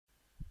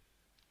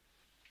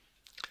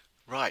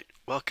Right,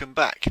 welcome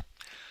back.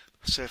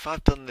 So if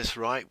I've done this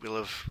right, we'll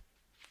have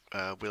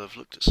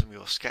looked at some of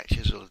your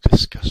sketches. We'll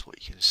discuss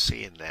what you can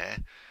see in there,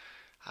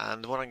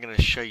 and what I'm going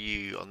to show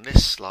you on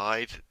this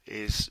slide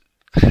is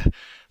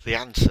the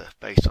answer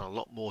based on a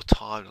lot more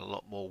time and a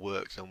lot more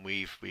work than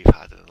we've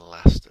had in the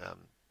last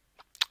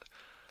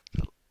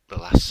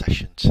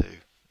session too,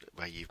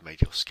 where you've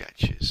made your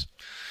sketches.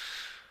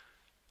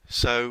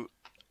 So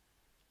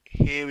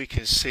here we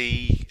can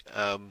see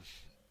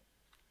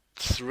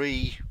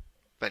three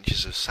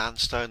benches of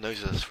sandstone.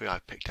 Those are the three I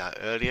picked out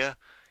earlier.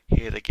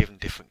 Here they're given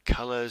different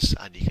colours,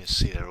 and you can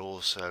see they're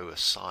also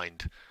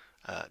assigned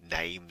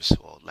names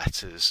or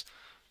letters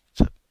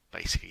to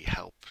basically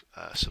help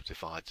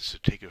subdivide the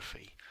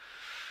stratigraphy.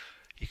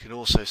 You can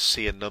also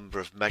see a number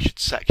of measured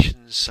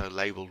sections, so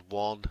labelled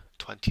 1,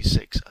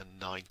 26 and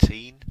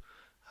 19,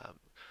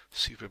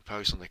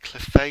 superimposed on the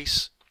cliff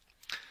face,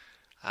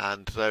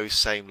 and those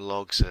same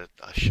logs are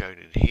shown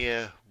in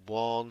here,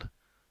 1,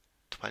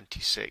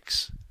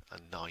 26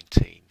 and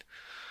 19.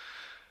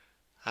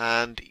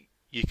 And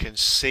you can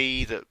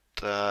see that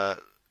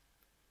the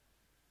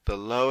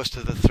lowest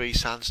of the three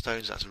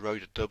sandstones, that's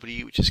Roda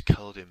W, which is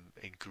coloured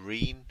in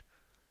green.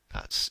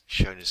 That's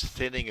shown as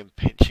thinning and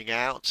pinching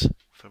out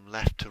from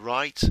left to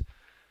right,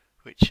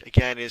 which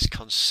again is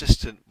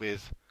consistent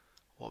with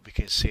what we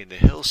can see in the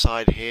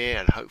hillside here,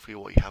 and hopefully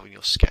what you have in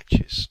your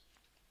sketches.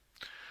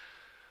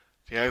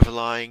 The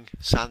overlying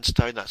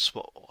sandstone, that's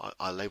what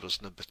I labelled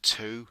as number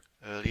 2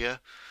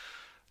 earlier.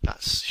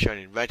 That's shown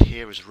in red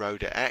here as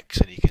Roda X,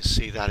 and you can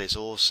see that is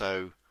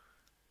also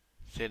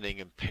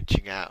thinning and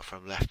pinching out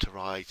from left to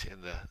right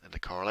in the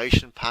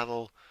correlation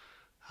panel,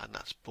 and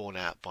that's borne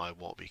out by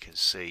what we can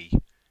see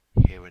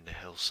here in the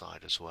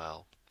hillside as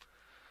well.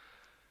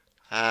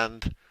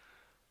 And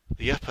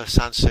the upper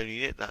sandstone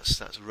unit,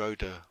 that's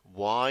Roda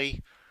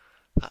Y.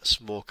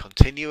 That's more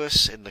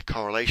continuous. In the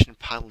correlation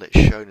panel it's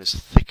shown as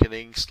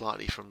thickening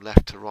slightly from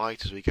left to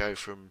right as we go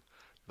from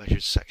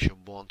measured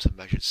section 1 to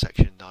measured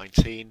section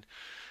 19,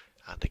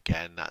 and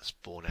again that's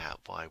borne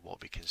out by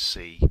what we can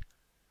see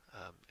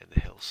in the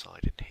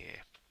hillside in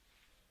here.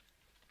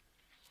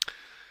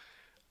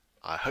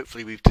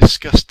 Hopefully we've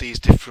discussed these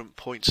different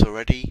points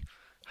already.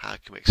 How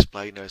can we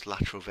explain those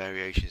lateral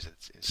variations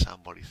in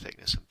sand body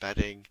thickness and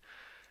bedding,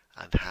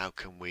 and how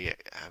can we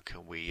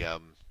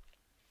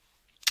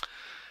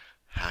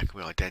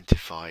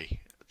identify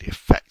the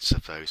effects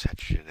of those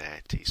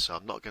heterogeneities? So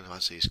I'm not going to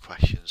answer these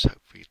questions,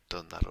 hopefully you've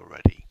done that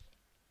already.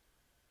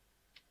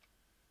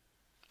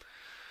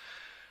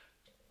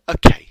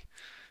 Okay,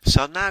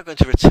 so I'm now going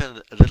to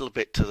return a little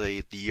bit to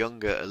the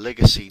younger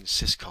Oligocene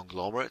cis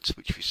conglomerate,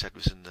 which we said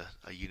was in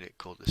a unit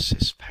called the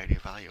cis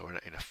Paleovalley, or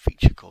in a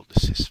feature called the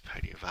cis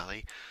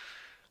Paleovalley,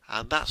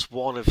 and that's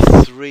one of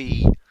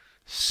 3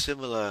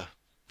 similar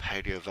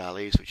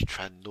paleovalleys which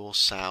trend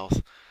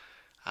north-south,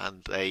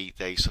 and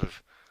they sort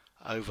of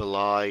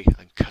overlie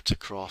and cut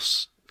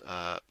across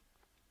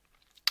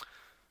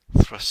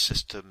thrust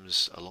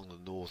systems along the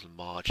northern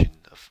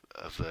margin of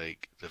the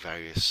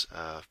various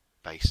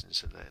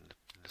basins in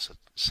the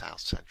south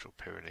central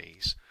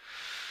Pyrenees.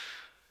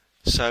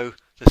 So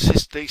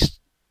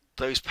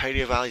those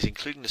paleovalleys,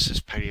 including the cis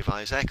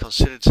paleovalleys, they're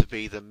considered to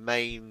be the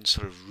main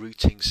sort of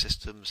routing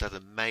systems. They're the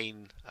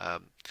main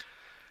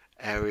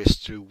areas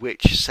through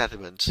which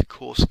sediment,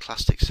 coarse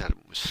clastic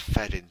sediment, was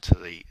fed into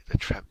the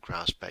Tremp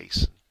Grouse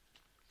Basin.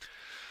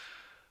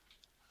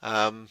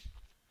 And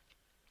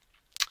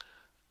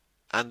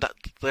that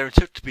they're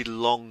intended to be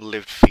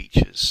long-lived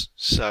features.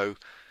 So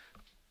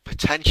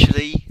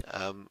potentially,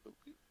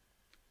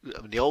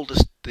 the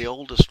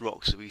oldest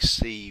rocks that we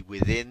see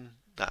within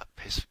that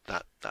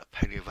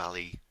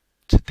paleovalley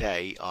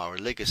today are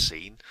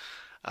Oligocene,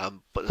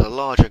 but there's a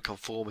large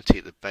unconformity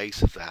at the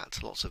base of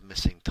that, lots of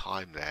missing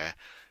time there,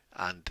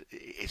 and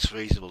it's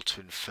reasonable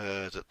to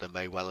infer that there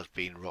may well have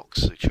been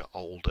rocks which are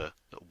older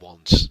that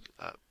once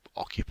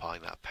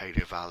occupying that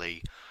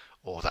paleovalley,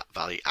 or that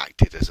valley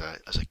acted as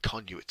a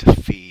conduit to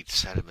feed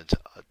sediment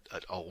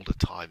at older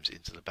times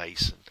into the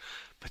basin,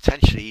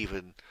 potentially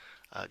even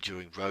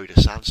during Roda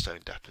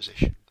sandstone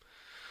deposition.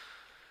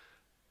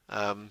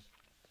 The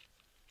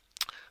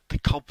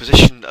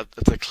composition of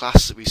the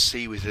class that we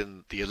see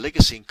within the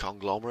Oligocene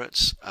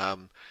conglomerates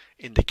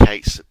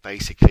indicates that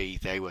basically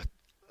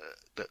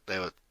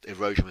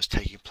erosion was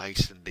taking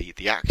place in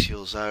the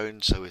axial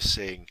zone. So we're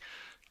seeing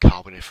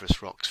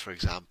carboniferous rocks, for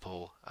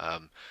example,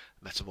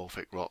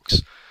 metamorphic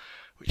rocks,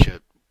 which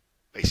are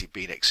basically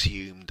being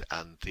exhumed,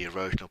 and the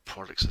erosional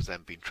products have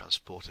then been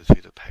transported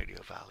through the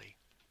paleovalley.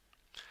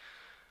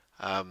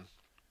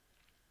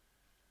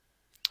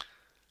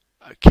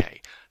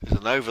 Okay, there's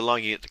an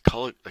overlying unit, the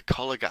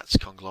Colligats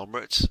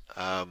conglomerate,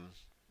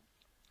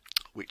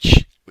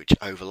 which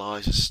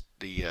overlies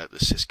the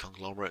cis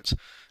conglomerate,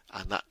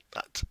 and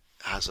that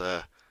has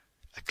a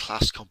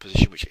class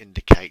composition which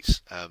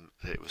indicates that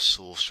it was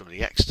sourced from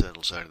the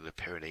external zone of the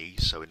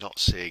Pyrenees. So we're not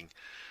seeing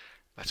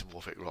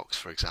metamorphic rocks,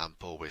 for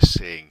example. We're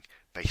seeing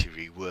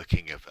basically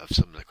reworking of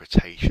some of the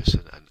Cretaceous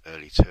and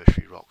early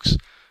tertiary rocks,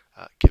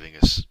 giving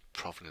us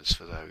provenance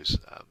for those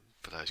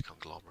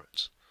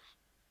conglomerates.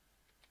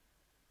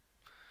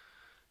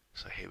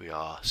 So here we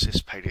are,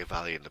 Sst Paleo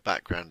Valley in the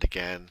background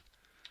again.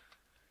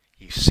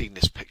 You've seen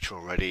this picture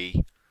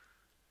already,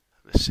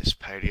 the Sst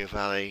Paleo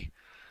Valley.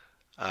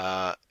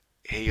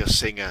 Here you're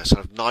seeing a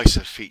sort of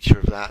nicer feature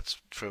of that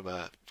from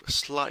a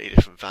slightly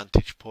different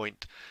vantage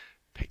point,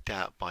 picked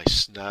out by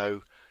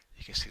snow.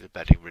 You can see the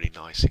bedding really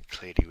nice and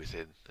clearly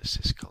within the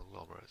Sst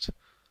conglomerate.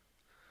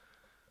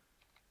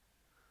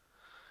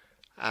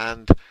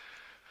 And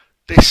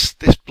this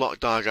block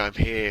diagram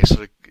here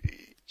sort of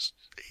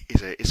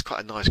is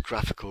quite a nice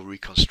graphical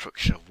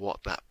reconstruction of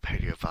what that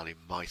Paleo Valley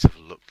might have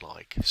looked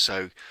like.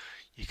 So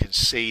you can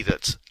see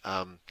that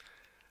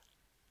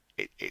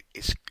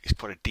it's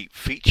quite a deep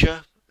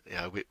feature. You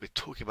know, we're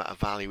talking about a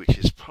valley which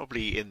is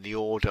probably in the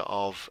order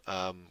of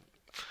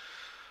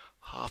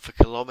half a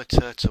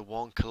kilometre to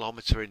 1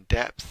 kilometre in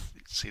depth.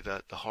 You can see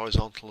that the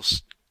horizontal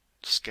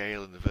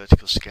scale and the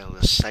vertical scale are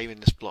the same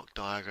in this block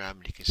diagram,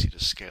 and you can see the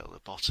scale at the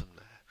bottom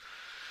there.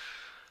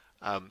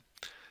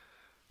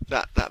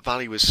 That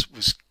valley was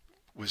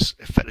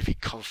effectively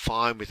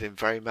confined within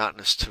very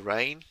mountainous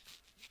terrain,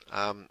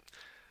 and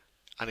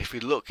if we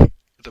look at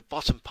the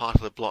bottom part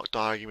of the block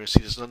diagram, you'll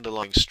see there's an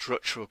underlying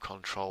structural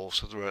control.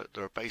 So there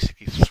are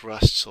basically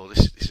thrusts, or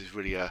this is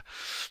really a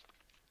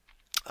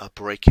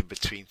breaking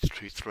between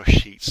two thrust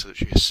sheets,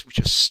 which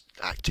are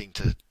acting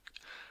to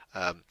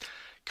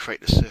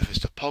create the surface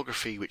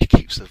topography, which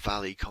keeps the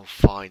valley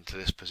confined to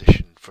this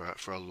position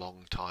for a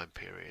long time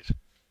period.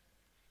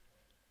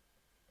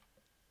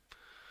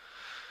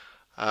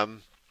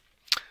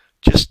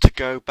 Just to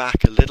go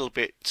back a little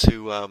bit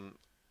to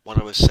what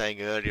I was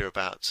saying earlier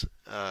about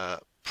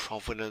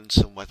provenance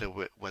and whether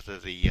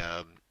the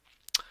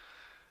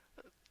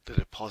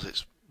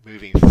deposits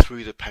moving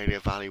through the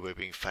Paleo Valley were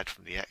being fed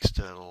from the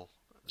external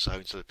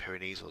zones of the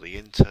Pyrenees or the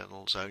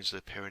internal zones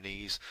of the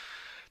Pyrenees.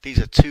 These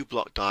are two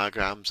block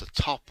diagrams. The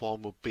top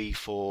one will be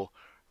for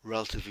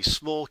relatively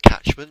small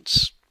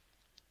catchments.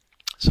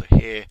 So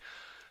here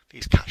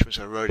these catchments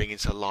are eroding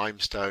into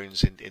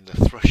limestones in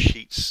the thrust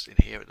sheets in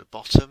here at the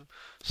bottom.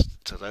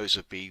 So those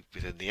would be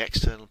within the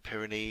external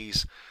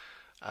Pyrenees.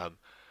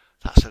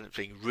 That's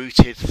being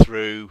routed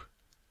through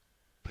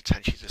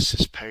potentially the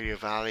Sst Paleo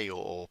Valley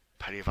or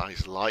Paleo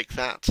Valleys like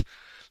that.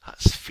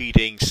 That's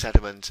feeding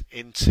sediment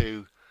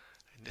into,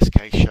 in this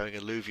case, showing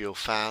alluvial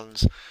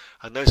fans,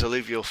 and those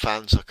alluvial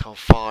fans are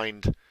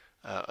confined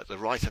at the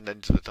right hand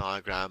end of the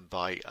diagram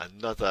by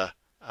another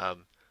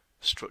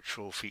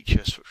structurally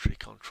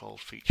controlled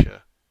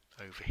feature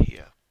over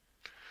here.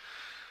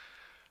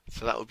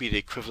 So that would be the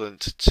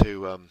equivalent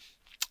to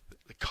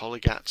the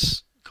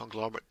Colligats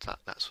conglomerate. That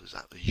was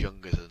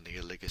younger than the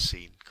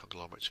Oligocene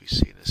conglomerates we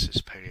see in the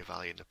Sst Paleo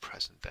Valley in the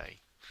present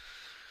day.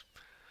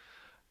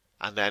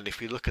 And then if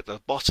we look at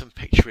the bottom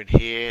picture in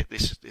here,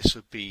 this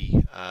would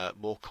be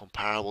more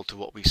comparable to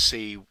what we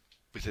see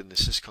within the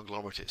Sst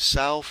conglomerate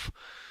itself.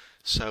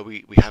 So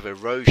we have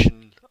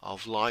erosion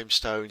of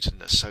limestones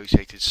and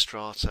associated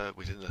strata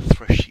within the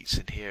thrust sheets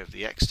in here of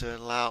the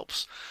external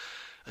Alps,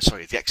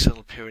 the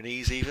external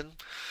Pyrenees even,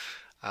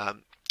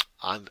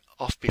 and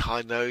off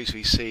behind those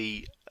we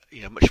see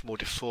much more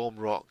deformed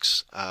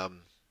rocks,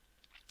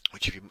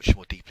 which have been much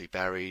more deeply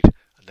buried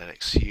and then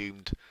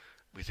exhumed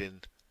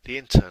within the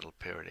internal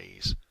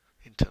Pyrenees,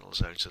 internal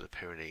zones of the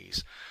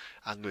Pyrenees,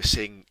 and we're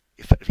seeing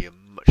effectively a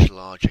much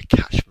larger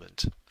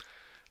catchment.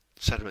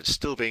 Sediment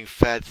still being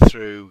fed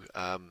through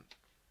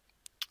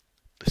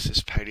the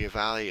Sst Paleo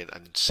Valley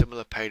and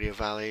similar Paleo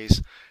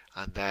Valleys,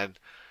 and then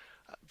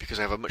because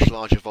I have a much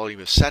larger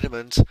volume of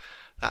sediment,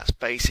 that's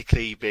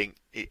basically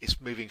it's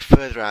moving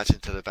further out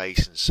into the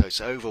basin, so it's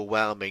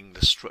overwhelming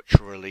the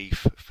structural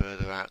relief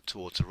further out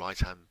towards the right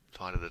hand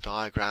side of the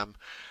diagram,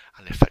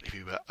 and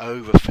effectively we're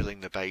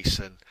overfilling the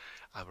basin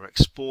and we're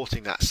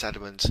exporting that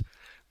sediment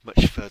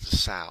much further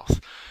south,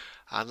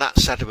 and that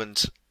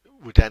sediment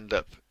would end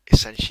up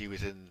essentially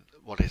within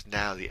what is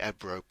now the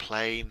Ebro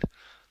Plain.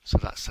 So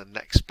that's the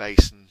next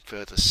basin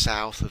further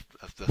south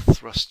of the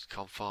thrust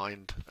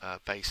confined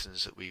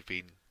basins that we've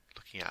been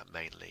looking at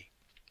mainly.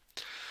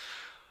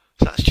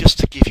 So that's just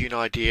to give you an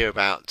idea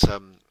about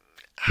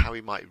how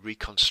we might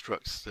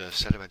reconstruct the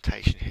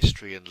sedimentation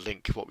history and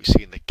link what we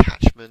see in the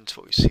catchment,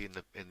 what we see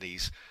in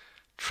these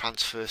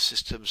transfer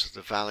systems of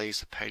the valleys,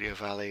 the Paleo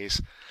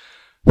Valleys,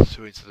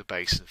 through into the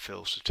basin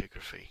fill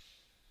stratigraphy.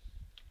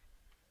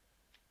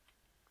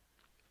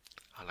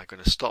 And I'm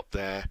going to stop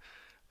there.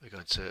 We're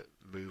going to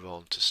move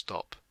on to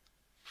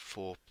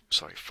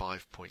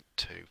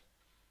 5.2.